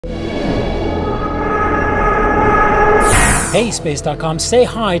Hey, Space.com, say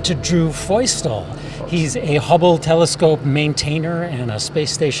hi to Drew Feustel. He's a Hubble telescope maintainer and a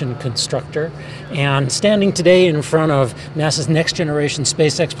space station constructor, and standing today in front of NASA's next generation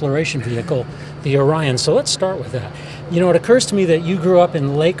space exploration vehicle, the Orion. So let's start with that. You know, it occurs to me that you grew up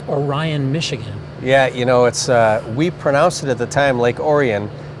in Lake Orion, Michigan. Yeah, you know, it's we pronounced it at the time Lake Orion,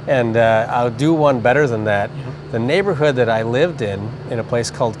 and I'll do one better than that. Yeah. The neighborhood that I lived in a place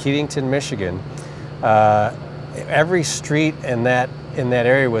called Keatington, Michigan, every street in that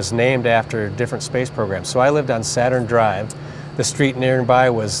area was named after different space programs. So I lived on Saturn Drive. The street nearby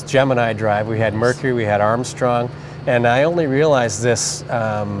was Gemini Drive. We had Mercury, we had Armstrong, and I only realized this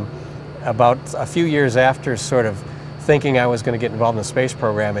about a few years after sort of thinking I was going to get involved in the space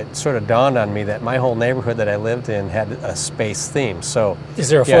program. It sort of dawned on me that my whole neighborhood that I lived in had a space theme. So, is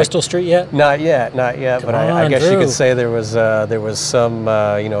there a Feustel Street yet? Not yet, not yet. But I guess you could say there was some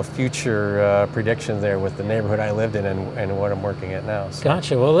you know, future prediction there with the neighborhood I lived in and what I'm working at now. So.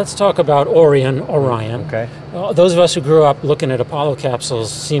 Gotcha. Well, let's talk about Orion. Okay. Those of us who grew up looking at Apollo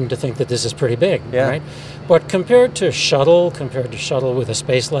capsules seem to think that this is pretty big, yeah. Right? But compared to shuttle with a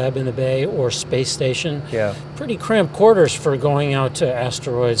space lab in the bay or space station, yeah. Pretty cramped quarters for going out to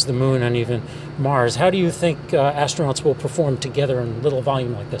asteroids, the moon, and even Mars. How do you think astronauts will perform together in little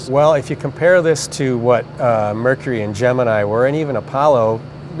volume like this? Well, if you compare this to what Mercury and Gemini were, and even Apollo,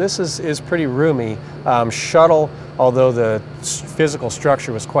 this is pretty roomy. Shuttle, although the physical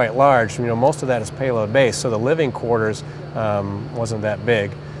structure was quite large, you know, most of that is payload based, so the living quarters wasn't that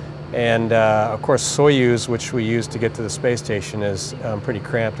big. And of course Soyuz, which we use to get to the space station, is pretty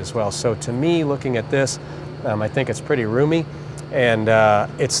cramped as well. So to me, looking at this, I think it's pretty roomy, and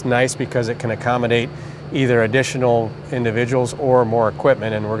it's nice because it can accommodate either additional individuals or more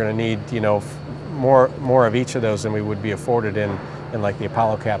equipment, and we're going to need, you know, more of each of those than we would be afforded in like the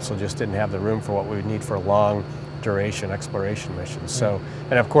Apollo capsule. Just didn't have the room for what we would need for long duration exploration missions. So,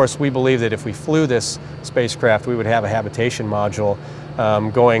 and of course we believe that if we flew this spacecraft, we would have a habitation module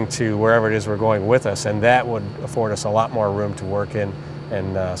going to wherever it is we're going with us, and that would afford us a lot more room to work in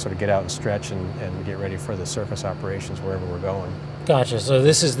and sort of get out and stretch and get ready for the surface operations wherever we're going. Gotcha. So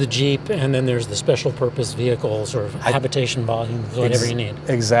this is the Jeep, and then there's the special purpose vehicles or habitation volumes, whatever you need.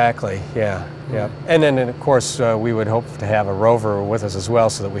 Exactly, yeah. Yeah. And then of course we would hope to have a rover with us as well,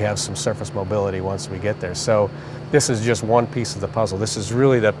 so that we have some surface mobility once we get there. So this is just one piece of the puzzle. This is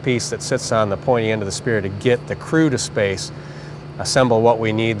really the piece that sits on the pointy end of the spear to get the crew to space, assemble what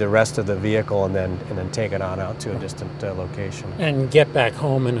we need, the rest of the vehicle, and then take it on out to a distant location. And get back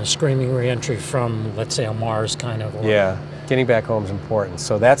home in a screaming reentry from, let's say, a Mars kind of. Yeah, getting back home is important.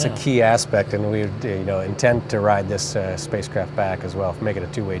 So that's a key aspect, and we intend to ride this spacecraft back as well, make it a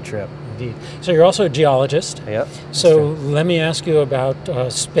two-way trip. Indeed. So you're also a geologist. Yep. So let me ask you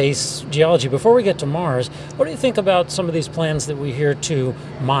about space geology. Before we get to Mars, what do you think about some of these plans that we hear to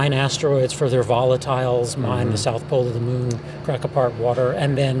mine asteroids for their volatiles, mine the south pole of the moon, crack apart water,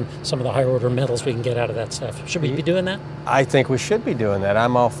 and then some of the higher order metals we can get out of that stuff? Should we be doing that? I think we should be doing that.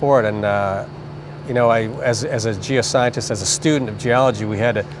 I'm all for it. And you know, as a geoscientist, as a student of geology, we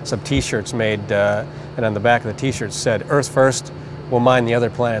had some T-shirts made, and on the back of the T-shirt said, "Earth first, we'll mine the other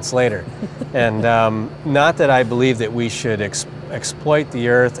planets later." And not that I believe that we should exploit the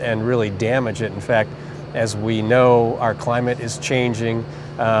Earth and really damage it. In fact, as we know, our climate is changing,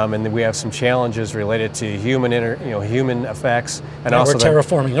 and we have some challenges related to human effects, and also we're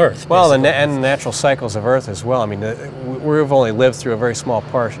terraforming Earth. Well, and the natural cycles of Earth as well. I mean, we've only lived through a very small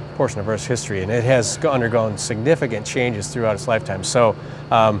portion of Earth's history, and it has undergone significant changes throughout its lifetime. So,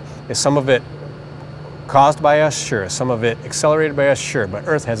 is some of it caused by us? Sure. Some of it accelerated by us? Sure. But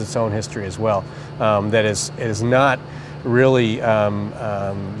Earth has its own history as well. That is not really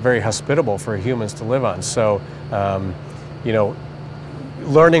very hospitable for humans to live on. So, you know,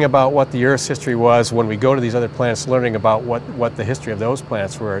 learning about what the Earth's history was when we go to these other planets, learning about what the history of those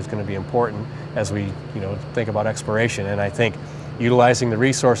planets were is going to be important as we, you know, think about exploration. And I think utilizing the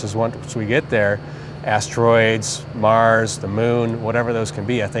resources once we get there, asteroids, Mars, the moon, whatever those can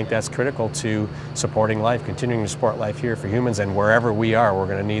be, I think that's critical to supporting life, continuing to support life here for humans, and wherever we are, we're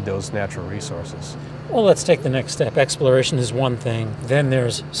going to need those natural resources. Well, let's take the next step. Exploration is one thing, then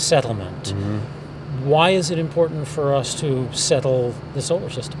there's settlement. Why is it important for us to settle the solar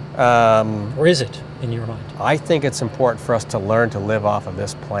system? Or is it, in your mind? I think it's important for us to learn to live off of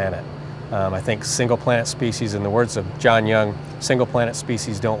this planet. I think single planet species, in the words of John Young, single planet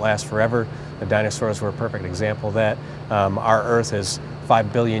species don't last forever. The dinosaurs were a perfect example of that. Our Earth is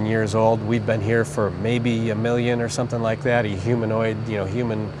 5 billion years old. We've been here for maybe 1 million or something like that, a humanoid,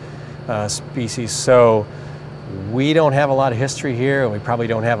 human species. So we don't have a lot of history here, and we probably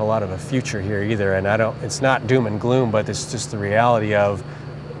don't have a lot of a future here either. And it's not doom and gloom, but it's just the reality of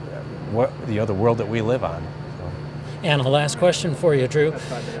the world that we live on. So. And a last question for you, Drew.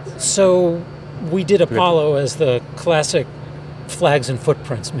 So we did Apollo as the classic flags and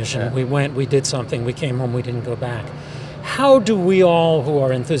footprints mission. Yeah. We went, we did something, we came home, we didn't go back. How do we all who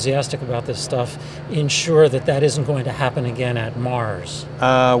are enthusiastic about this stuff ensure that that isn't going to happen again at Mars?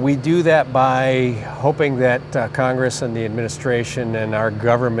 We do that by hoping that Congress and the administration and our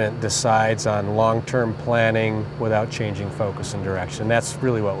government decides on long-term planning without changing focus and direction. That's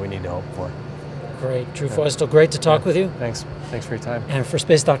really what we need to hope for. Great. Drew Feustel, great to talk with you. Thanks. Thanks for your time. And for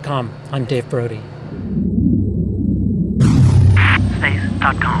Space.com, I'm Dave Brody.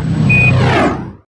 Space.com.